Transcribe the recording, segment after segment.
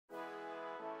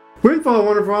Windfall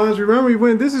Wonderfalls, remember you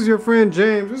win. This is your friend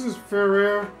James. This is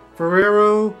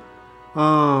Ferrero,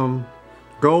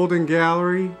 Golden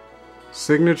Gallery,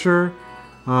 Signature,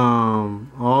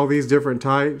 all these different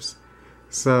types.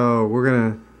 So we're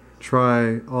gonna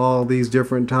try all these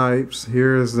different types.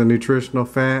 Here's the nutritional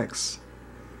facts,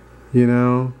 you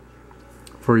know,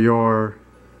 for your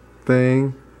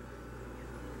thing.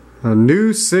 A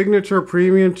new signature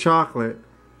premium chocolate,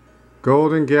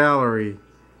 Golden Gallery.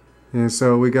 And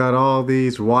so we got all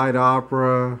these: White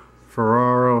Opera,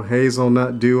 Ferrero,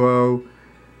 Hazelnut Duo,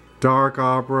 Dark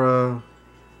Opera,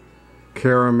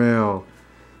 Caramel.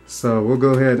 So we'll go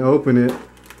ahead and open it.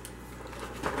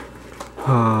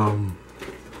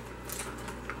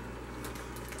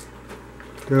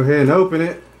 Go ahead and open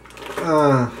it.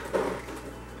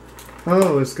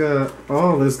 Oh, it's got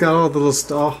all the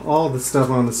little all the stuff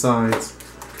on the sides.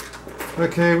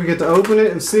 Okay, we get to open it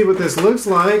and see what this looks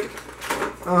like.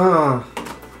 Oh,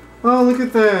 look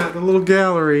at that, the little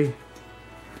gallery.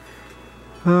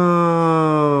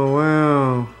 Oh,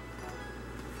 wow.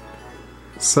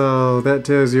 So that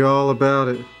tells you all about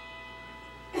it.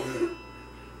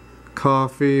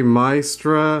 Coffee,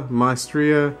 Maestira,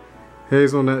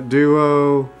 Hazelnut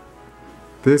Duo.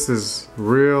 This is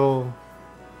real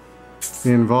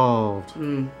involved.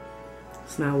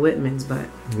 It's not Whitman's, but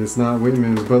it's not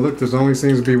Whitman's, but look, there's only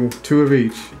seems to be 2 of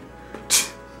each.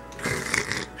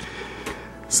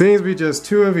 Seems to be just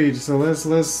 2 of each. So let's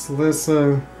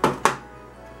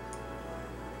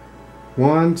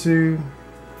 1, 2.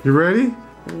 You ready?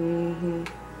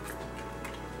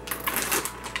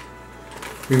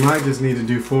 We might just need to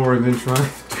do 4 and then try to do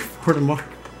 4 tomorrow.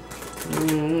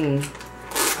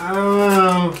 I don't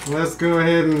know. Let's go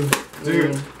ahead and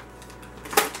do.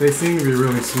 They seem to be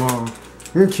really small.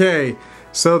 Okay,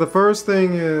 so the first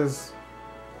thing is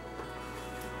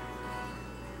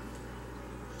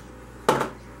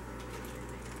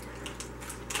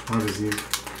what is it?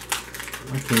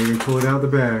 I can't even pull it out the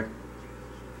bag.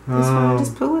 That's fine.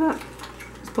 Just pull it up.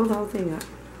 Just pull the whole thing up.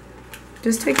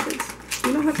 Just take this.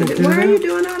 You don't have to do. What are you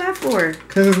doing all that for?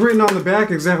 Because it's written on the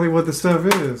back exactly what the stuff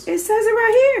is. It says it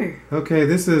right here. Okay,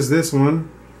 this is this one.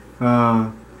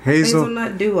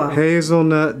 Hazelnut Duo.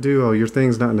 Hazelnut Duo. Your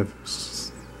thing's not in the.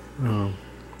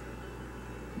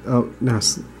 Oh, no.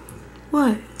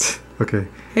 What? Okay.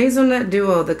 Hazelnut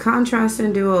Duo, the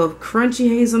contrasting duo of crunchy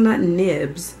hazelnut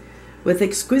nibs with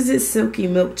exquisite silky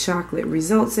milk chocolate,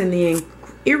 results in the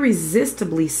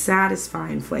irresistibly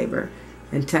satisfying flavor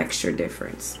and texture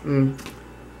difference.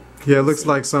 Yeah, it looks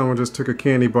like someone just took a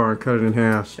candy bar and cut it in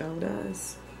half. Sure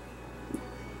does.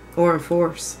 Or in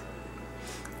fourths.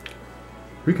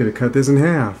 We could have cut this in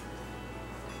half.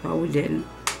 Well, we didn't.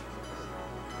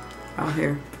 Out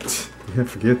here. Yeah,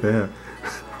 forget that.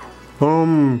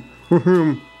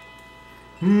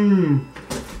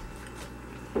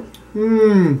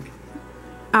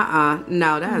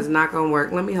 No, that is not gonna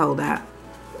work. Let me hold that.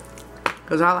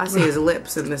 Because all I see is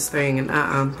lips in this thing,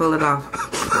 and pull it off.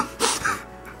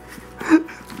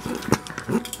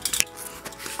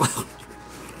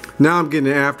 Now I'm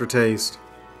getting an aftertaste.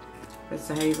 It's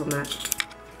a hazelnut.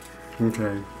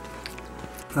 Okay.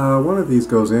 One of these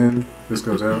goes in. This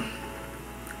goes out.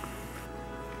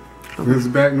 Okay. This is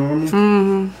back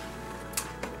normal?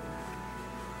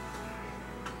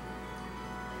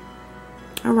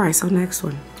 Alright, so next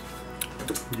one.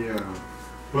 Yeah.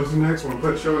 What's the next one?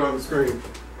 Show it on the screen.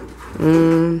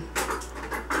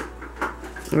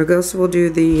 I guess we'll do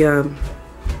the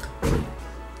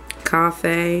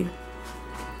Cafe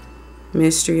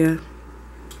Maestira.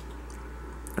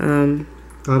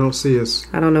 I don't see us.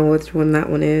 I don't know which one that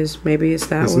one is. Maybe it's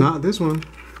that one. It's not this one.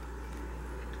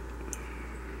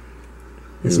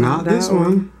 It's not this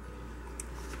one.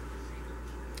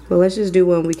 Well, let's just do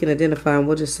one we can identify, and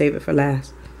we'll just save it for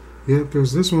last. Yeah,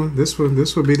 there's this one. This would be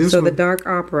this one. So the Dark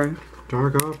Opera.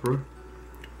 Dark Opera.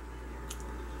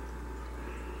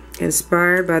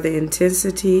 Inspired by the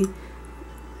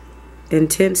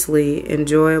intensely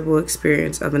enjoyable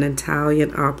experience of an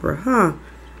Italian opera.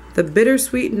 The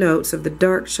bittersweet notes of the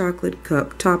dark chocolate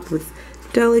cup topped with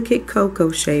delicate cocoa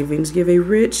shavings give a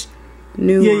rich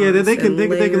nuance. Yeah, they can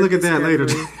look at that later.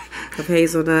 Of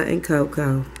hazelnut and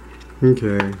cocoa.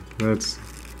 Okay, let's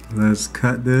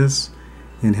cut this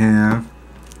in half.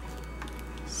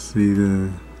 See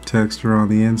the texture on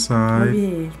the inside.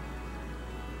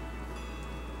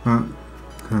 Oh,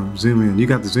 yeah. Zoom in. You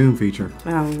got the zoom feature.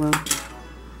 Oh, well.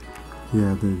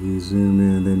 Yeah, then you zoom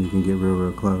in, then you can get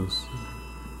real close.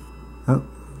 Oh,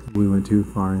 we went too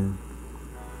far in.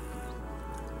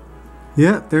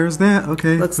 Yep, there's that.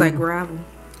 Okay. Looks like gravel.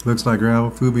 Looks like gravel.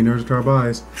 Food be nourished our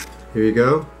bodies. Here you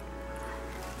go.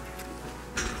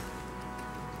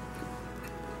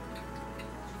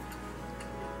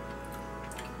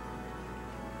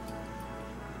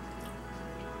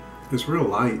 It's real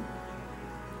light.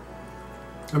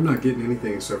 I'm not getting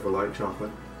anything except for light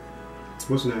chocolate.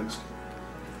 What's next?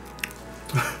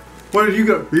 What did you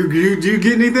go? Do you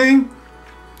get anything?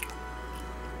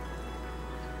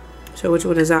 So which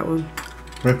one is that one?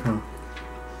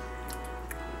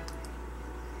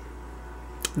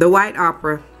 The white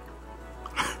opera.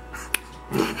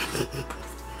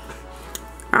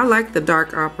 I like the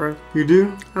dark opera. You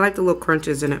do? I like the little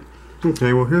crunches in it.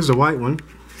 Okay, well here's the white one.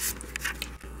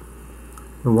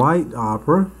 The white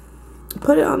opera.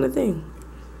 Put it on the thing.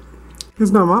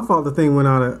 It's not my fault the thing went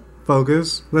out of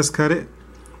focus. Let's cut it.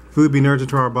 Food be nurtured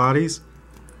to our bodies.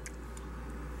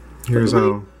 Here's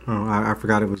I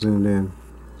forgot it was zoomed in.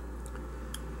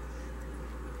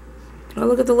 Oh,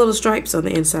 look at the little stripes on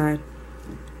the inside.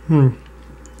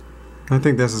 I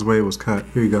think that's the way it was cut.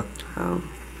 Here you go. Oh.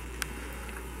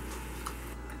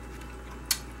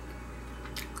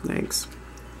 Thanks.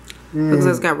 Looks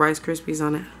like it's got Rice Krispies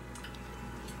on it.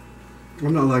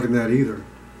 I'm not liking that either.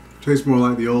 Tastes more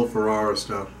like the old Ferrero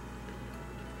stuff.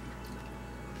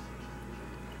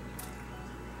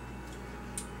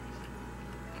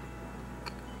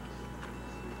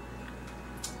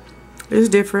 It's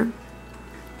different.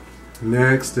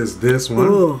 Next is this one.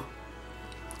 Ooh.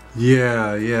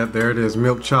 Yeah, there it is.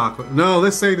 Milk chocolate. No,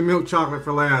 let's save the milk chocolate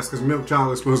for last because milk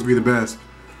chocolate is supposed to be the best.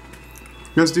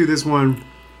 Let's do this one.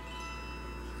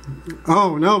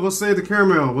 Oh, no, we'll save the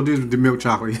caramel. We'll do the milk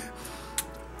chocolate.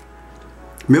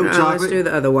 Milk chocolate. Let's do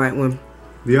the other white one.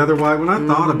 The other white one? I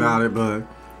thought about it, but...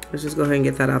 Let's just go ahead and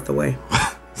get that out the way.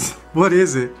 What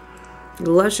is it?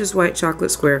 Luscious white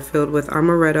chocolate square filled with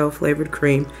amaretto flavored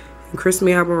cream and crispy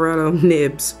amaretto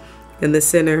nibs in the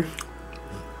center.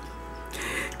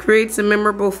 Creates a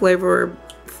memorable flavor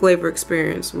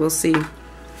experience. We'll see.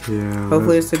 Yeah.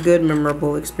 Hopefully it's a good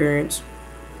memorable experience.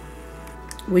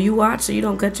 Will you watch so you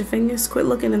don't cut your fingers? Quit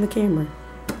looking in the camera.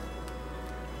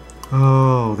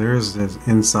 Oh, there's this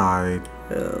inside.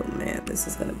 Oh man, this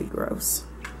is gonna be gross.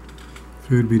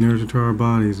 Food be nurtured to our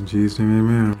bodies in Jesus' name,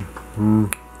 amen.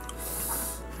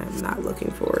 I'm not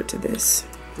looking forward to this.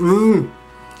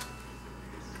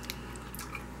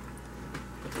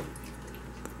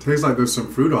 Tastes like there's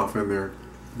some fruit off in there.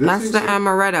 That's the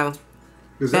amaretto.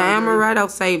 The amaretto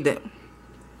saved it.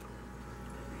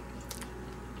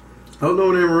 I don't know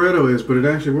what amaretto is, but it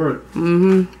actually worked.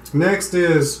 Next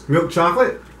is milk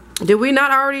chocolate. Did we not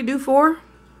already do 4?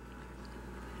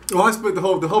 Oh, I split the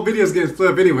whole video is getting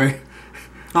flipped anyway.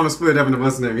 I'm gonna split it up into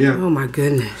what's the name, yeah. Oh my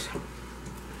goodness.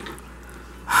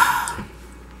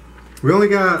 We only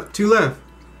got 2 left.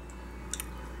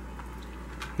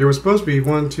 There was supposed to be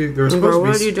 1, 2. There was supposed to be.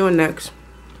 What are you doing next?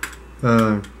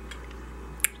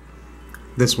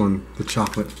 This one, the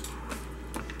chocolate.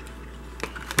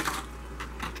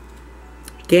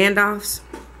 Gandalf's.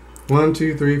 1,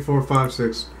 2, 3, 4, 5,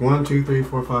 6. 1, 2, 3,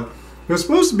 4, 5. There's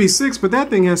supposed to be 6, but that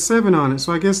thing has 7 on it.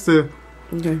 So I guess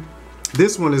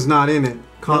this one is not in it.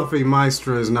 Coffee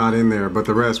Maestira is not in there, but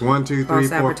the rest 1, 2, 3,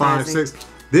 4, 5, 6.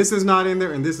 This is not in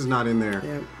there, and this is not in there.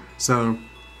 Yep. So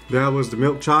that was the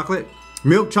milk chocolate.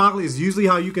 Milk chocolate is usually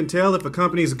how you can tell if a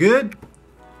company's good,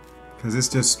 because it's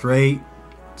just straight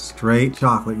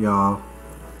chocolate, y'all.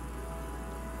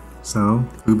 So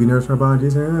food be nurtured to our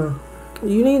bodies. Yeah.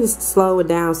 You need to slow it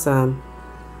down some.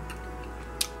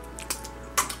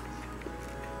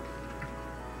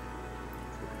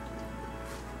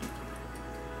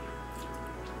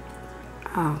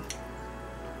 Oh.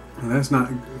 That's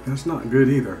not good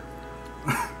either.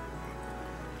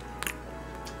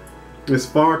 It's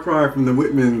far cry from the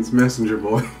Whitman's Messenger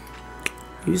Boy.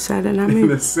 You said it, I mean. In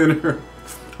the center.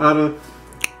 All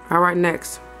right,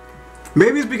 next.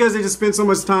 Maybe it's because they just spend so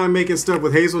much time making stuff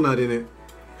with hazelnut in it.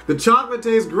 The chocolate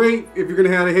tastes great if you're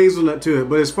gonna add a hazelnut to it,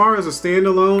 but as far as a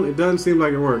standalone, it doesn't seem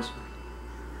like it works.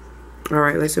 All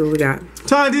right, let's see what we got.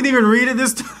 Ty didn't even read it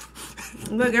this time.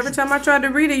 Look, every time I tried to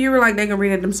read it, you were like, they can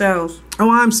read it themselves.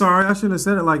 Oh, I'm sorry. I shouldn't have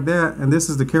said it like that. And this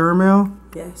is the caramel?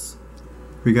 Yes.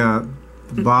 We got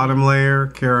the bottom layer,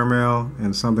 caramel,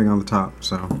 and something on the top.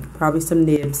 So probably some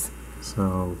nibs.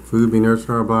 So food be nurtured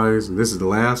to our bodies. And this is the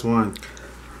last one.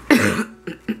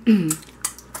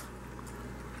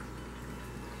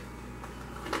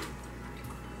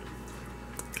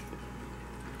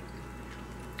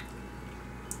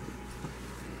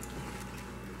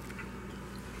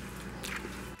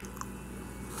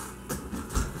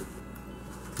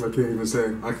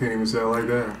 I can't even say it like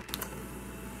that.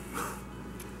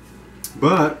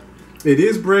 But it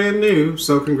is brand new,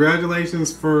 so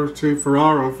congratulations to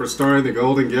Ferrero for starting the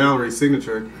Golden Gallery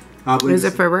signature. Is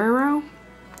it Ferrero?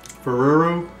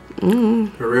 Ferrero?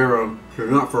 Ferrero.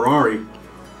 Not Ferrari.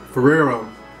 Ferrero.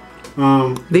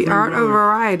 The art of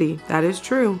variety. That is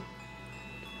true.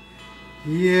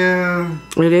 Yeah.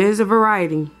 It is a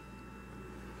variety.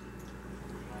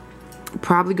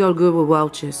 Probably go good with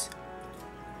Welch's.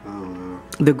 I don't know.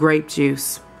 The grape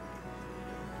juice.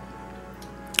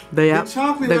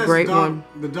 The great one.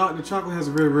 The chocolate has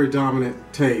a very, very dominant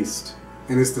taste.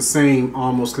 And it's the same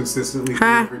almost consistently for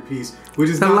every piece. Which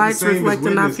is the not lights the same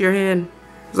reflecting as off your head.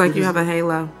 It's like you have a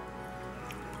halo.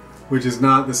 Which is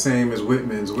not the same as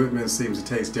Whitman's. Whitman's seems to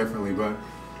taste differently, but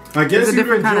I guess it's a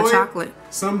different kind of chocolate.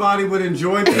 Somebody would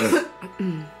enjoy this.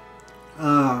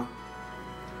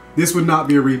 This would not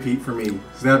be a repeat for me.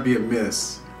 So that'd be a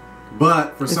miss.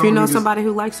 But for if you know somebody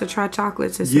who likes to try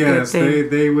chocolates, it's a good thing. Yes,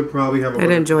 they would probably have a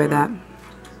I'd enjoy that.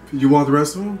 You want the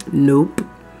rest of them? Nope.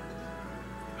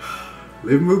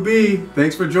 Live Move B.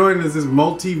 Thanks for joining us. This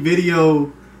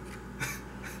multi-video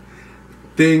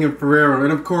thing of Ferrero.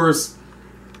 And of course,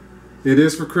 it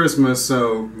is for Christmas,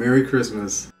 so Merry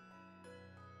Christmas.